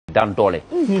daan doole.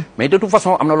 mais de toute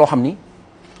façon am na loo xam ni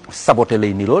saboté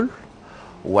lay nirool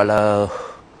wala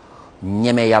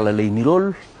ñeme yàlla lay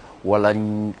nirool wala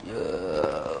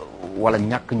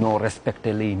ñàkk ñoo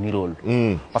respecté lay nirool.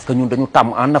 parce que ñun dañu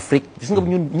tàmm en Afrique gis nga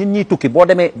ñun ñiy tukki boo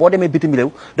demee bitim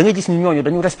réew da ngay gis ni ñooñu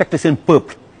dañu respecté seen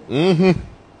peuple.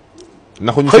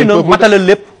 naxuñu xëy na matala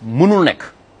lépp mënul nekk.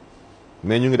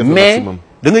 mais ñu ngi def maximum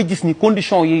da ngay gis ni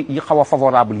conditions yi xaw a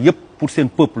favorable yëpp pour seen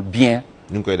peuple bien.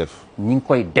 ñu ngi koy def. ñu ngi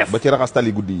koy def ba ci raxas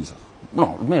tali guddi yi sax.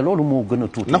 non mais loolu moo gën a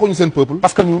tuuti. naxuñu seen peuple.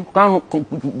 parce que ñun quand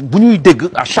bu ñuy dégg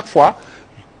à chaque fois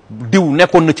diw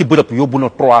nekkoon na ci bërëb yóbbu na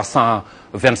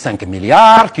 325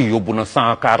 milliards kii yóbbu na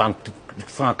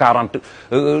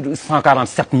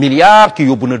 147 milliards kii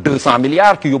yóbbu na 200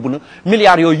 milliards kii yóbbu na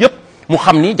milliards yooyu yëpp mu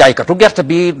xam ni jaaykatu gerte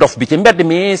bi dof bi ci mbedd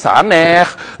mi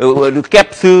Sanekh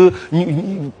keps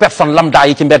personne lambda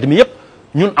yi ci mbedd mi yëpp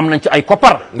ñun am nañ ci ay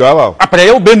koppar. waaw après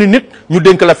yow benn nit ñu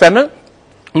dénk la fenn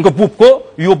nga buub ko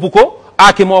yóbbu ko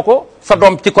aaki moo ko sa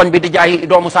doom ci koñ bi di jaay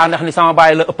doomu Sanekh ni sama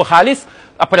bàyyi la ëpp xaalis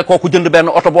après kooku jënd benn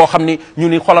oto boo xam ni ñu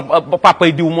ni xoolal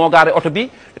papay diw moo gaare oto bi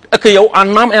ak yow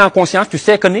en âme et en conscience tu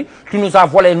sais que ni tu nous as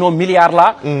volé nos milliards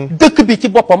là. dëkk bi ci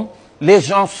boppam les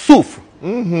gens souffrent.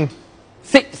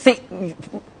 c'est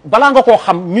balaa nga koo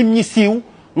xam ñun ñi siiw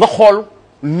nga xool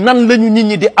nan la ñu nit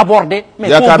ñi di aborder. mais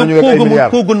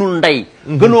koo gënul ndey.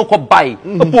 gënoo ko bàyyi.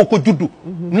 ëppoo ko juddu.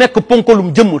 nekk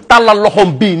ponkalum jëmm tàllal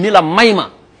loxoom bii ni la may ma.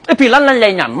 et puis lan lañ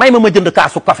lay ñaan may ma jënd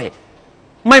kaasu café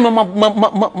may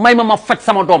ma faj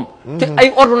sama doom. te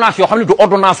ay ordonnance yoo xam ne du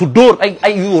ordonnance su dóor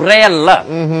ay yu réel la.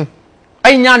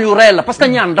 ay ñaan yu réel la parce que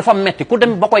ñaan dafa metti ku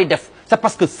dem ba koy def c'est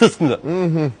parce que sës nga.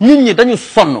 nit ñi dañu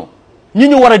sonn. ñi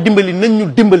ñu war a dimbali nañ ñu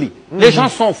dimbali. les gens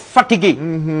sont fatigués.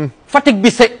 fatigue bi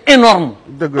c'est énorme.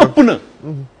 ëpp na.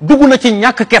 dugg na ci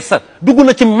ñàkk kersa dugg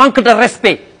na ci manque de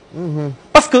respect.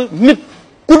 parce que nit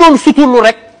ku doon suturlu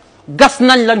rek gas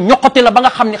nañ la ñoqati la ba nga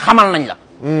xam ni xamal nañ la.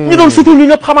 ñi doon suturlu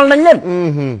ñëpp xamal nañ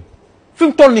leen. fi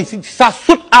mu toll nii ça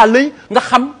saute à l'œil nga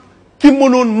xam ki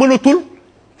mënatul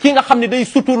ki nga xam ne day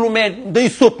suturlu mais day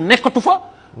sóot nekkatu fa.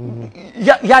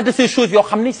 y a de ces choses yoo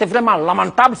xam ni c'est vraiment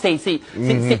lamentable c'est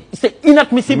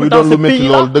inadmissible dans ce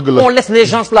pays-là. On laisse les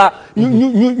gens là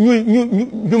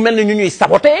ñu mel ni ñu ñuy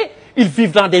saboter ils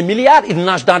vivent dans des milliards ils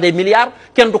nagent dans des milliards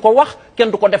kenn du ko wax kenn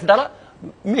du ko def dara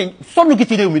mais sonn gi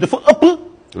ci réew mi dafa ëpp.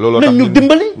 looloo tax ñu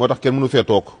dimbali moo tax kenn mënu fee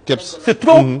toog keps. C'est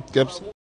trop. keps.